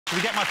Shall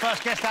we get my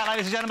first guest out,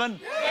 ladies and gentlemen?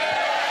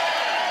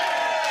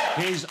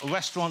 His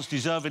restaurants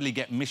deservedly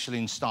get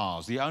Michelin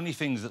stars. The only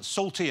things that's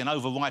salty and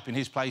overripe in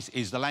his place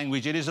is the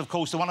language. It is, of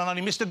course, the one and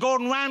only Mr.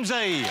 Gordon Ramsay.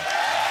 Great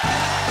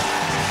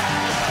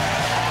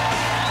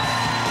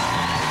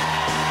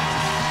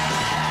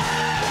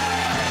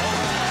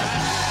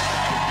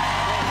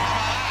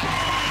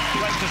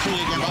to see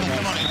you again, buddy.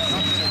 Come on in.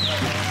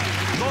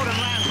 Gordon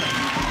Ramsay.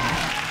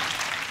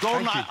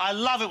 Gordon, I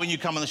love it when you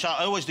come on the show.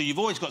 I always do. You've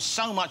always got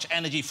so much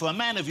energy. For a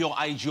man of your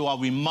age, you are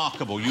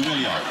remarkable. You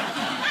really are.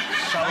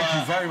 So, thank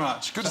you very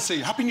much. Good to see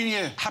you. Happy New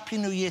Year. Happy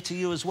New Year to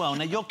you as well.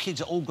 Now, your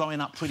kids are all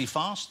growing up pretty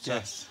fast.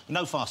 Yes.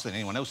 No faster than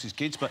anyone else's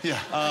kids, but... Yeah.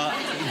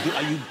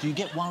 Do you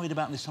get worried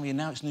about this time of year?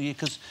 Now it's New Year,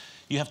 because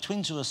you have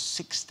twins who are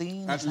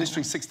 16?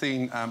 Literally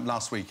 16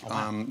 last week. Oh,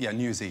 wow. Yeah,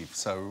 New Year's Eve,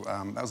 so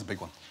that was a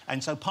big one.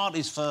 And so part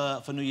is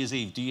for New Year's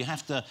Eve. Do you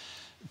have to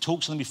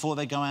talk to them before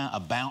they go out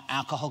about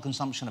alcohol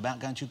consumption, about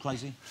going too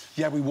crazy?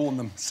 Yeah, we warn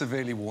them,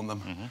 severely warn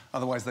them.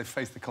 Otherwise, they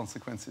face the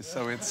consequences.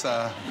 So it's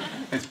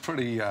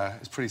pretty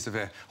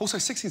severe. Also,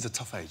 16 is a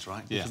tough age,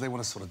 right? Yeah. Because they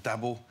want to sort of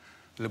dabble,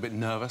 a little bit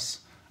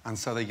nervous, and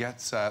so they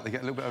get a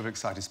little bit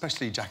overexcited,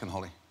 especially Jack and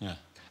Holly. Yeah.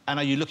 And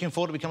are you looking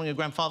forward to becoming a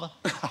grandfather?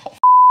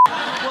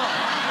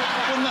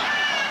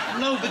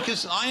 No,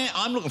 because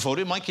I'm looking forward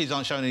to it. My kids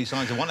aren't showing any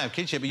signs of wanting to have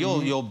kids yet, but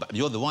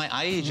you're the right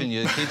age and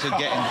your kids are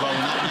getting grown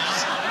up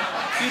now.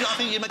 I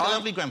think you make a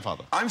lovely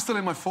grandfather. I'm still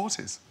in my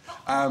 40s.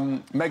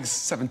 Meg's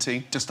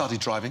 17, just started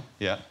driving.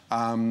 Yeah.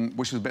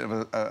 Which was a bit of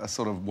a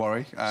sort of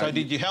worry. So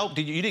did you help?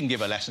 You didn't give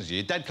her lessons, did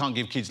you? Dad can't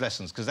give kids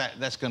lessons, because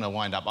that's going to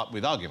wind up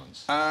with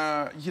arguments.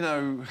 You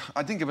know,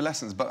 I didn't give her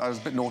lessons, but I was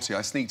a bit naughty.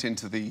 I sneaked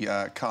into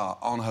the car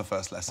on her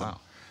first lesson.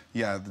 Wow.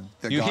 Yeah.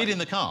 You hid in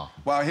the car?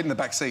 Well, I hid in the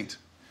back seat.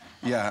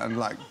 Yeah, and,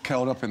 like,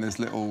 curled up in this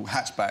little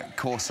hatchback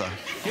Corsa.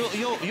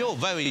 You're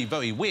very,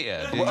 very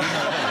weird.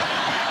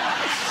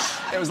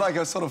 It was like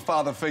a sort of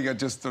father figure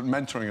just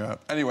mentoring her.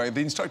 Anyway, the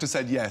instructor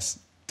said, yes,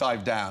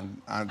 dive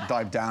down. I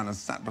dived down and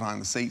sat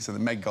behind the seats, and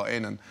then Meg got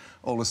in, and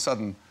all of a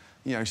sudden,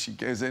 you know, she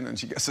goes in and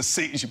she gets a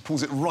seat and she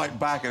pulls it right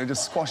back and it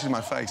just squashes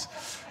my face.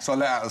 So I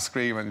let out a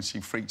scream and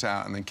she freaked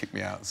out and then kicked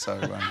me out, so...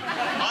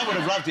 I would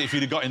have loved it if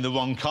you'd have got in the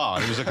wrong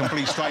car. It was a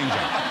complete stranger.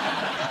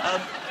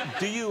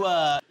 Do you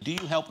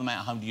help them out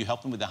at home? Do you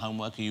help them with their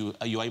homework? Are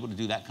you able to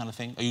do that kind of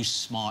thing? Are you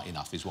smart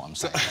enough, is what I'm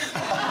saying?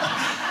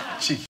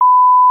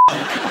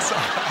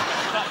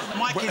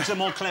 My kids are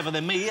more clever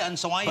than me, and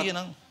so you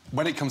know...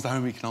 When it comes to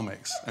home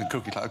economics and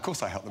cookie club, of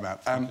course I help them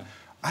out. Okay.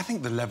 I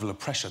think the level of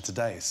pressure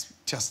today is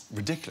just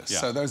ridiculous. Yeah.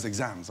 So those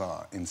exams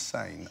are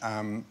insane.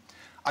 I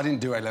didn't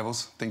do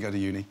A-levels, didn't go to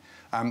uni,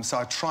 so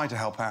I try to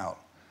help out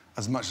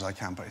as much as I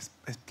can, but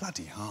it's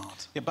bloody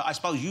hard. Yeah, but I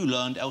suppose you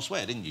learned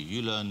elsewhere, didn't you?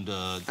 You learned...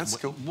 That's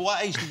cool.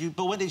 What age did you...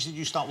 But when age did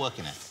you start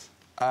working at?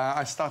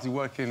 I started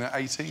working at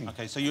 18.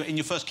 OK, so you're in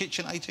your first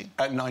kitchen at 18?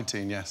 At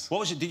 19, yes. What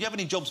was it? Did you have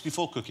any jobs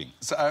before cooking?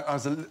 So I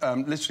was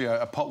literally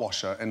a pot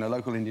washer in a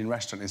local Indian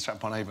restaurant in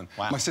Stratford-upon-Avon.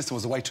 Wow. My sister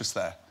was a waitress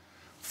there.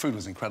 Food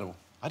was incredible.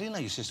 I didn't know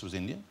your sister was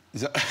Indian.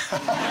 Is that...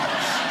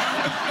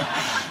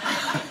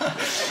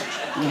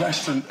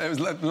 Restaurant, it was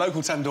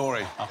local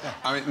tandoori. Okay.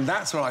 I mean,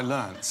 that's where I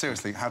learned,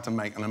 seriously, how to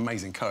make an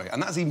amazing curry.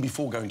 And that's even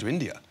before going to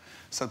India.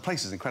 So the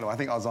place is incredible. I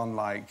think I was on,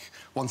 like,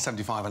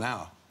 $1.75 an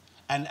hour.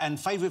 And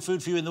favourite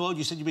food for you in the world?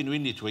 You said you've been to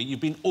India to eat. You've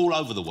been all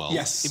over the world.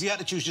 Yes. If you had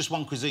to choose just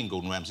one cuisine,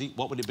 Gordon Ramsay,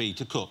 what would it be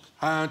to cook?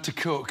 To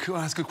cook? Well,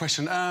 that's a good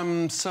question.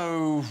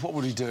 So, what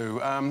would we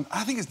do?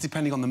 I think it's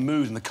depending on the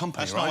mood and the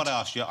company, That's not what I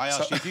asked you. I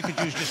asked you if you could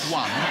choose just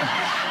one.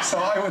 So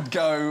I would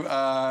go,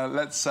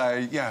 let's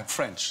say, yeah,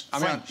 French. I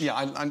mean,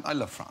 I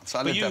love France.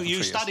 I lived there for 3 years.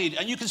 You studied...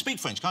 And you can speak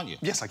French, can't you?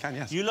 Yes, I can,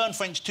 yes. You learned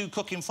French to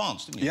cook in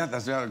France, didn't you? Yeah,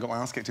 I got my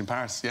ass kicked in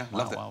Paris, yeah,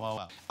 loved it.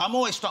 Wow. I'm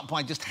always struck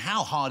by just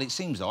how hard it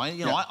seems, though.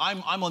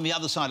 I'm on the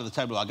other side of the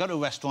table. I go to a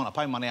restaurant, I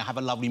pay money, I have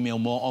a lovely meal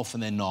more often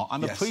than not.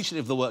 I'm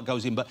appreciative the work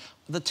goes in, but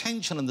the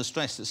tension and the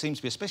stress that seems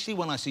to be, especially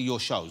when I see your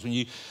shows,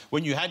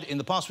 when you had, in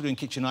the past we were doing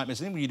Kitchen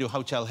Nightmares, and then when you do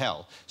Hotel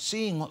Hell,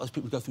 seeing what those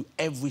people go through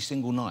every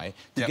single night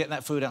to get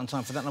that food out in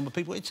time for that number of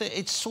people,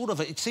 it's sort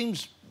of, it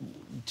seems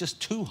just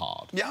too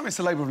hard. Yeah, I mean, it's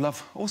a labour of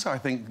love. Also, I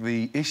think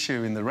the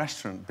issue in the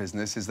restaurant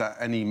business is that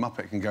any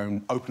muppet can go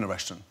and open a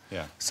restaurant.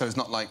 Yeah. So it's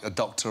not like a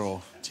doctor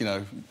or, you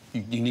know,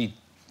 you need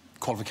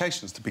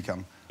qualifications to become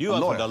a lawyer.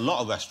 You opened a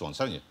lot of restaurants,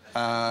 haven't you?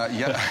 Yeah.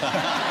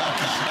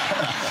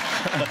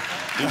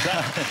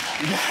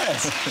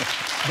 Yes.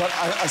 But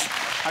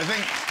I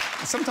think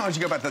sometimes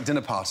you go back to that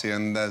dinner party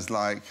and there's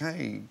like,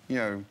 hey, you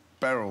know,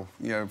 Beryl,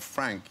 you know,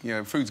 Frank, you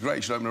know, food's great,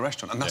 you should open a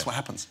restaurant, and that's what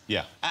happens.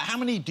 Yeah. How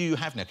many do you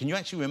have now? Can you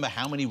actually remember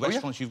how many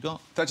restaurants you've got?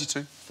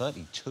 32.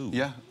 32?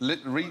 Yeah.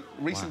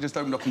 Recently just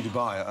opened up in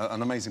Dubai,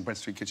 an amazing bread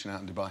street kitchen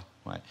out in Dubai.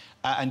 Right.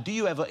 And do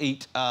you ever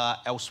eat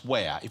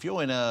elsewhere? If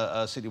you're in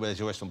a city where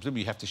there's a restaurant, presumably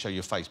you have to show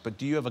your face, but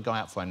do you ever go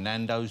out for a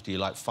Nando's? Do you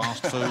like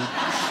fast food?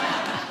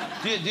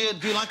 do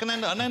you like a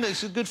Nando's? A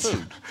Nando's is good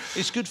food.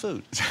 It's good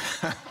food.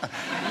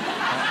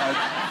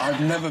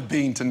 I've never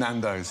been to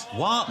Nando's.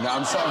 What? No,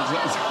 I'm sorry.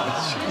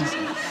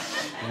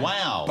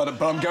 Wow.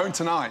 But I'm going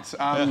tonight.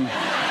 I'll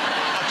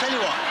tell you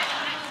what.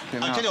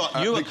 I'll tell you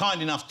what, you were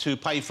kind enough to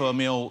pay for a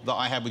meal that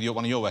I had with you at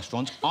one of your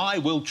restaurants. I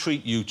will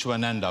treat you to a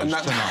Nando's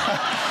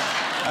tonight.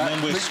 And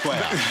then we're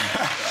square.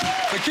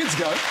 The kids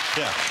go.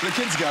 Yeah. The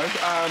kids go.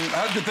 I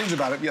heard good things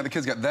about it. Yeah, the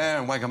kids go there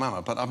and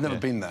Wagamama, but I've never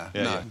been there.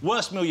 Yeah, no. yeah.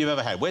 Worst meal you've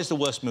ever had? Where's the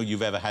worst meal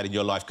you've ever had in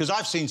your life? Because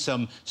I've seen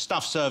some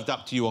stuff served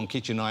up to you on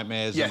Kitchen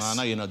Nightmares, and I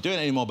know you're not doing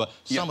it anymore, but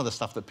some of the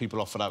stuff that people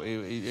offered up,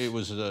 it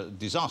was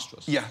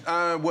disastrous.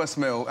 Yeah, worst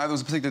meal. There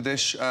was a particular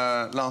dish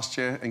last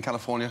year in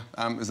California.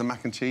 It was a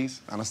mac and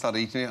cheese, and I started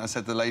eating it. I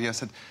said to the lady, I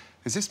said,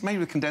 is this made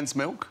with condensed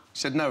milk?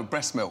 She said, no,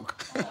 breast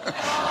milk.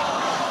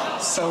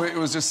 So it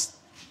was just...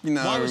 You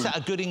know, why was that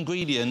a good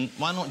ingredient?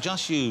 Why not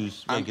just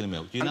use regular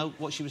milk? Do you know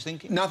what she was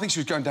thinking? No, I think she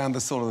was going down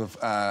the sort of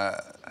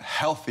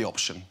healthy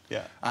option.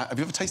 Yeah. Have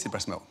you ever tasted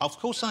breast milk? Of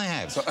course I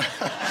have. So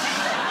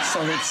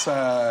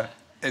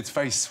it's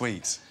very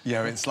sweet.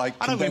 Yeah, it's like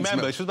I don't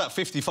remember. This was about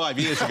 55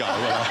 years ago.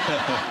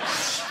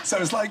 So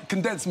it's like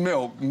condensed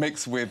milk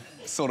mixed with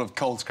sort of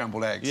cold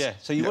scrambled eggs. Yeah,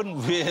 so you wouldn't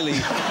really...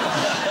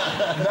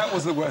 That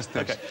was the worst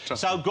dish. Okay.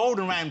 So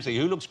Gordon Ramsay,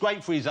 who looks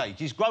great for his age,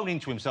 he's grown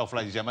into himself,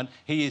 ladies and gentlemen.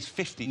 He is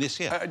 50 this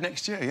year.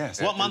 Next year,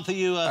 yes. What month are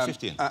you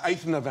 50 in?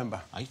 8th of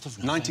November. 8th of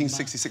November.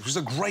 1966, which was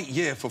a great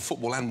year for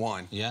football and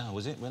wine. Yeah,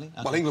 was it, really?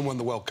 Okay. Well, England won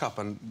the World Cup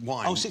and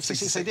wine. Oh,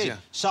 66 they did. Yeah.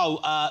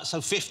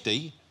 So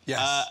 50...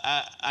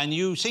 Yes. And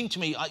you seem to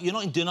me... you're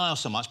not in denial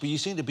so much, but you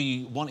seem to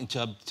be wanting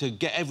to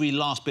get every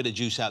last bit of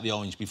juice out the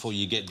orange before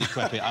you get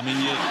decrepit. I mean,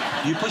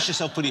 you push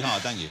yourself pretty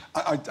hard, don't you?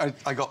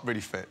 I got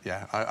really fit,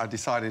 yeah. I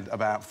decided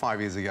about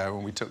 5 years ago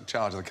when we took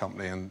charge of the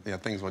company and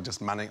things were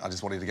just manic, I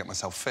just wanted to get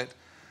myself fit.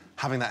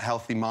 Having that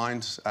healthy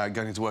mind,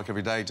 going into work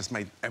every day, just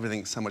made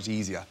everything so much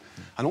easier.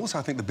 And also,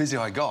 I think the busier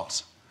I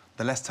got,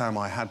 the less time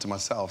I had to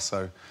myself,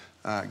 so...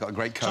 got a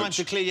great coach. Time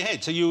to clear your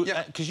head. So you...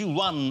 Because you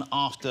run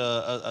after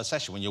a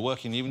session when you're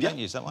working in the evening, don't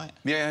you? Is that right?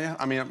 Yeah.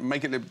 I mean,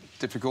 make it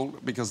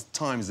difficult because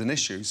time is an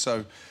issue,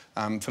 so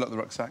fill up the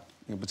rucksack,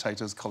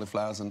 potatoes,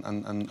 cauliflowers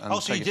and oh,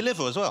 so you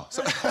deliver as well?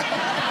 So... But,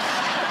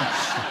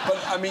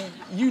 I mean,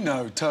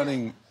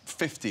 turning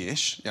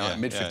 50-ish,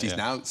 mid-50s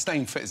now,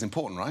 staying fit is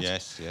important, right?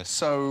 Yes.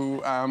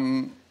 So,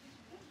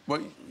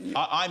 well...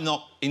 I'm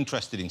not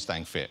interested in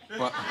staying fit.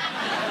 Well,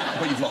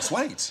 but you've lost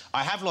weight.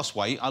 I have lost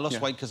weight. I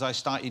lost weight because I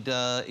started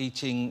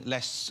eating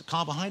less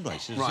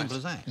carbohydrates. It's as simple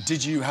as that.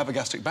 Did you have a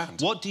gastric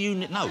band? What do you...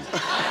 No.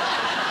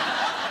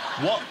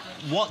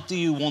 What do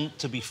you want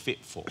to be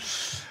fit for?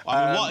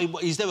 I mean,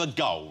 is there a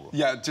goal?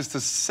 Yeah, just to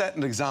set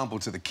an example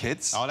to the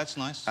kids. Oh, that's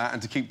nice. And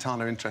to keep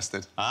Tana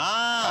interested.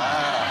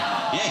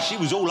 Yeah, she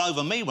was all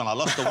over me when I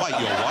lost the weight,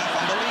 your wife.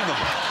 Unbelievable.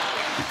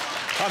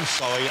 I'm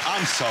sorry.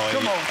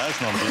 Come on. That's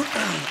not good.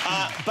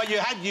 But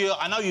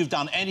I know you've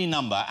done any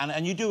number,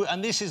 and you do,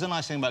 and this is a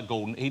nice thing about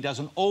Gordon. He does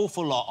an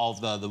awful lot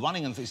of the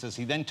running and things.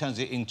 He then turns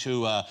it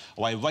into a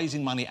way of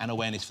raising money and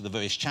awareness for the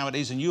various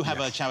charities, and you have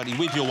a charity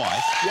with your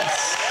wife.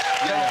 Yes.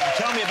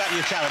 Tell me about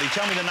your charity.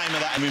 Tell me the name of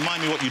that and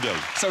remind me what you do.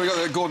 So we've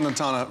got the Gordon and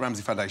Tana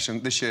Ramsay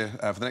Foundation. This year,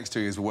 for the next 2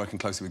 years, we're working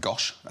closely with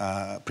GOSH.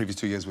 Previous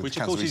 2 years with Which,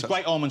 Cancer of course, Research. is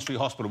Great Ormond Street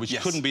Hospital, which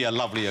couldn't be a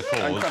lovelier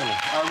cause. Incredible.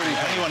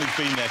 Anyone who's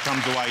been there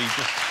comes away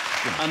just...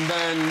 And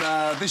then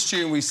this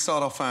June we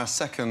start off our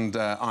second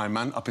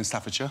Ironman up in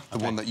Staffordshire, the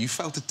one that you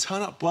failed to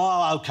turn up.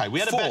 Well, OK, we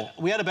had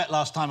a bet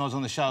last time I was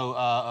on the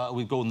show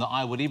with Gordon that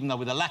I would, even though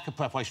with a lack of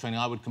preparation training,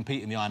 I would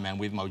compete in the Ironman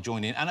with Mo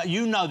joining. And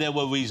you know there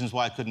were reasons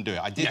why I couldn't do it.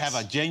 I did have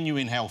a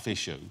genuine health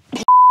issue.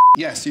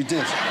 Yes, you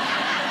did.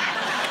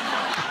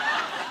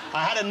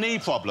 I had a knee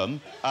problem,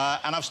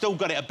 and I've still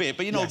got it a bit,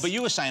 but but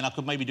you were saying I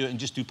could maybe do it and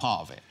just do part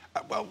of it.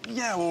 Well,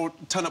 yeah, or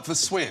turn up for the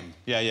swim.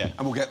 Yeah.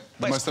 And we'll get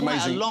the most amazing...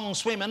 It's quite a long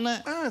swim, isn't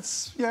it?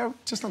 It's,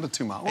 just under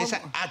 2 miles.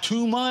 It's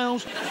 2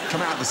 miles?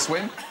 Come out the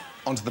swim,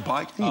 onto the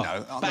bike, you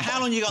know. But how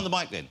long you got on the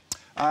bike, then?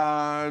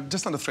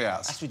 Just under 3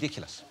 hours. That's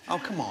ridiculous. Oh,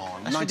 come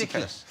on. That's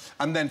ridiculous.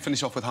 And then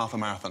finish off with half a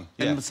marathon.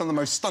 In some of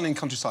the most stunning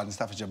countryside in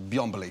Staffordshire,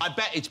 beyond belief. I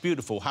bet it's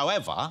beautiful.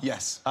 However...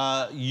 Yes.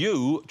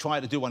 You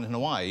tried to do one in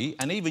Hawaii,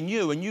 and even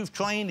you, and you've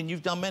trained and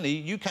you've done many,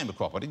 you came a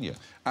cropper, didn't you?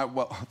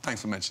 Well,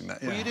 thanks for mentioning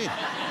that, Well, you did.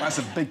 That's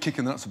a big kick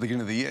in the nuts at the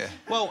beginning of the year.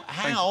 Well,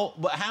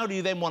 how do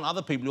you then want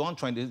other people who aren't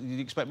trained, you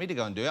expect me to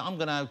go and do it? I'm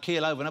going to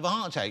keel over and have a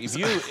heart attack. If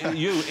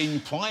you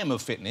in prime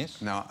of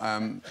fitness... No,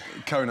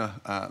 Kona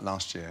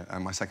last year,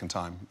 my second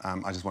time,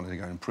 I just wanted to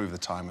go and improve the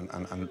time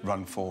and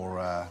run for...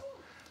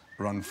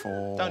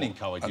 Don't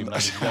encourage him,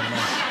 ladies and gentlemen.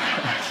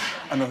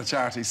 Another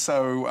charity.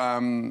 So,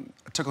 I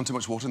took on too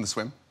much water in the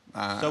swim.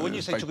 So when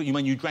you say took it, you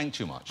mean you drank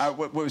too much?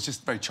 Well, it was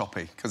just very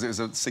choppy, because it was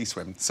a sea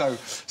swim. So,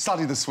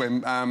 started the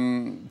swim,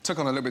 took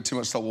on a little bit too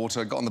much salt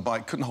water, got on the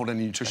bike, couldn't hold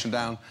any nutrition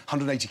down,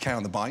 180k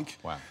on the bike.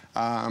 Wow.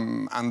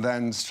 And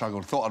then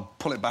struggled. Thought I'd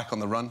pull it back on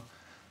the run.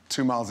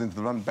 2 miles into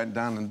the run, bent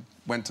down and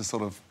went to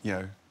sort of,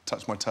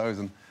 touch my toes,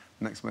 and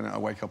next minute I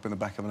wake up in the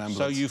back of an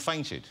ambulance. So you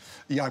fainted?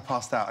 Yeah, I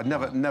passed out. I'd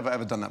never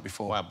ever done that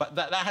before. Wow, but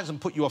that hasn't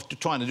put you off to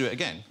trying to do it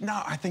again?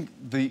 No, I think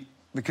the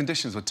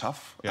conditions were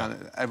tough,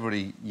 and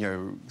everybody,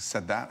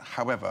 said that.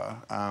 However...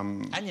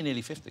 And you're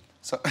nearly 50.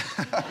 So...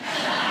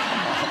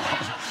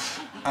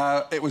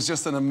 It was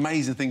just an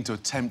amazing thing to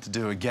attempt to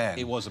do again.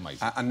 It was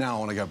amazing. And now I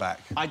want to go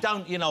back. I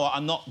don't, you know,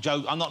 I'm not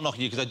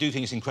knocking you because I do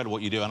think it's incredible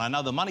what you do, and I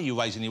know the money you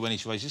raise and the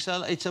awareness you raise,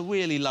 it's a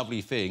really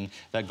lovely thing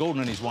that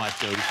Gordon and his wife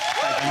do,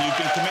 and you've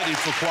been committed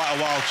for quite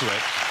a while to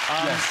it.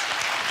 Yes.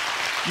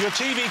 Your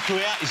TV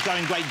career is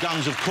going great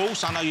guns, of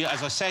course. I know you,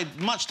 as I said,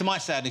 much to my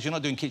sadness, you're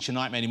not doing Kitchen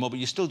Nightmare anymore, but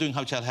you're still doing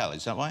Hotel Hell,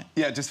 is that right?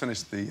 Yeah, just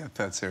finished the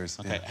third series.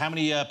 OK. Yeah. How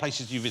many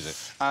places do you visit?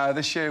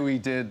 This year we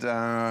did,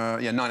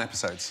 9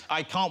 episodes.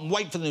 I can't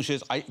wait for the new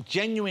series.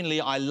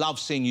 I love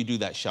seeing you do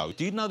that show.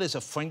 Do you know there's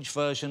a French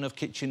version of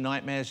Kitchen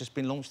Nightmare has just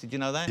been launched? Did you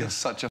know that? You're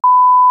such a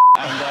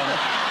And,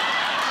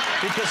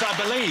 because I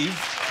believe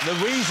the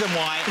reason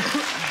why...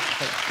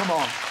 Come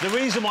on. The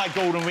reason why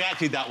Gordon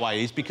reacted that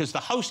way is because the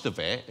host of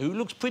it, who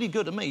looks pretty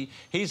good to me,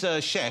 he's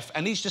a chef,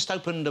 and he's just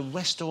opened a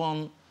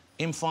restaurant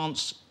in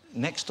France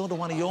next door to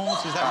one of yours.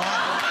 Is that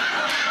right?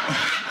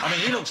 I mean,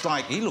 he looks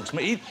like...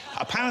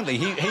 apparently,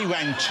 he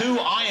ran 2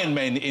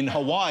 Ironmen in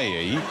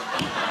Hawaii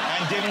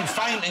and didn't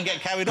faint and get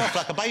carried off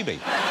like a baby.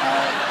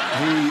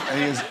 He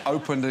has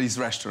opened his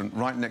restaurant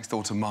right next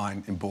door to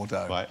mine in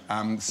Bordeaux.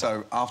 Right.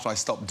 So after I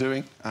stopped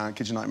doing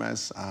Kitchen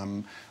Nightmares,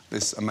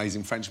 this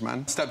amazing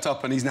Frenchman stepped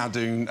up and he's now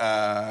doing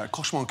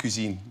Cauchemar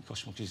Cuisine.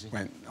 Cauchemar Cuisine.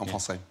 Right, en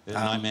français.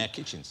 Nightmare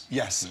Kitchens.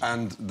 Yes,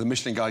 and the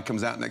Michelin Guide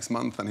comes out next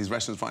month and his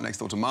restaurant's right next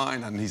door to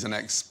mine, and he's an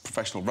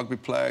ex-professional rugby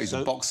player, he's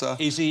a boxer.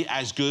 Is he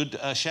as good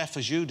a chef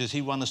as you? Does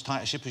he run as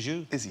tight a ship as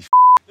you? Is he?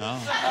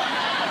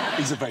 Oh.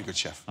 He's a very good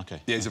chef. OK.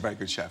 Yeah, he's a very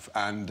good chef,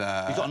 and...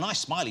 He's got a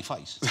nice smiley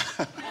face.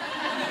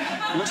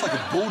 He looks like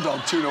a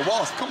bulldog chewing a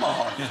wasp, come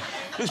on. Yeah.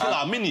 Looks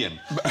like a minion.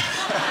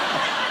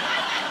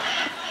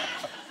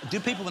 Do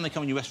people, when they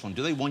come in your restaurant,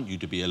 do they want you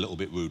to be a little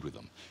bit rude with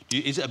them?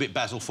 Is it a bit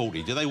Basil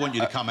Fawlty? Do they want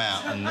you to come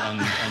out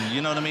and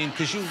you know what I mean?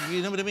 Because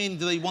you know what I mean?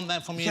 Do they want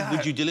that from you? Yeah.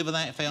 Would you deliver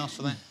that if they asked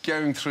for that?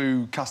 Going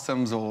through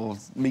customs or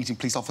meeting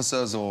police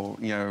officers or,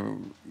 you know,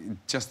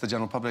 just the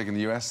general public in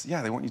the US,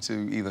 yeah, they want you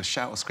to either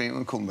shout or scream at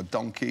them, call them a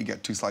donkey,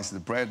 get 2 slices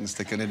of bread and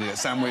stick an idiot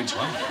sandwich.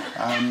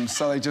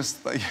 So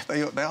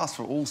they ask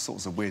for all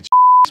sorts of weird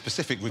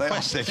specific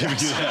requests they're giving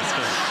you.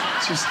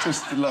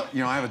 Just look,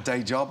 you know, I have a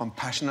day job, I'm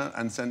passionate,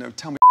 and so no,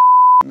 tell me.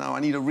 No,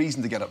 I need a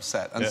reason to get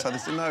upset. And so they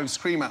say, no,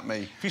 scream at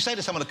me. If you say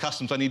to someone at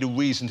customs, I need a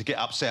reason to get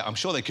upset, I'm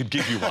sure they could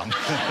give you one.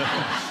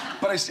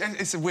 But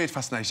it's a weird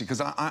fascination,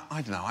 because I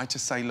don't know, I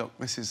just say, look,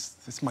 this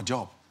is my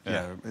job.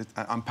 Yeah. You know,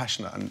 I'm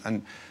passionate,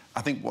 and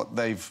I think what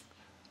they've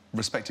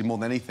respected more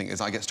than anything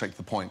is I get straight to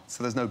the point.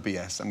 So there's no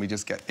BS, and we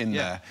just get in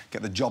there,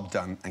 get the job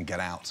done, and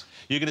get out.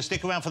 You're going to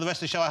stick around for the rest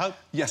of the show, I hope?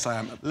 Yes, I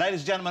am. Ladies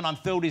and gentlemen, I'm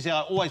thrilled he's here.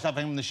 I always love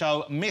him on the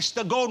show.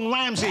 Mr. Gordon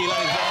Ramsay, ladies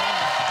and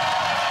gentlemen.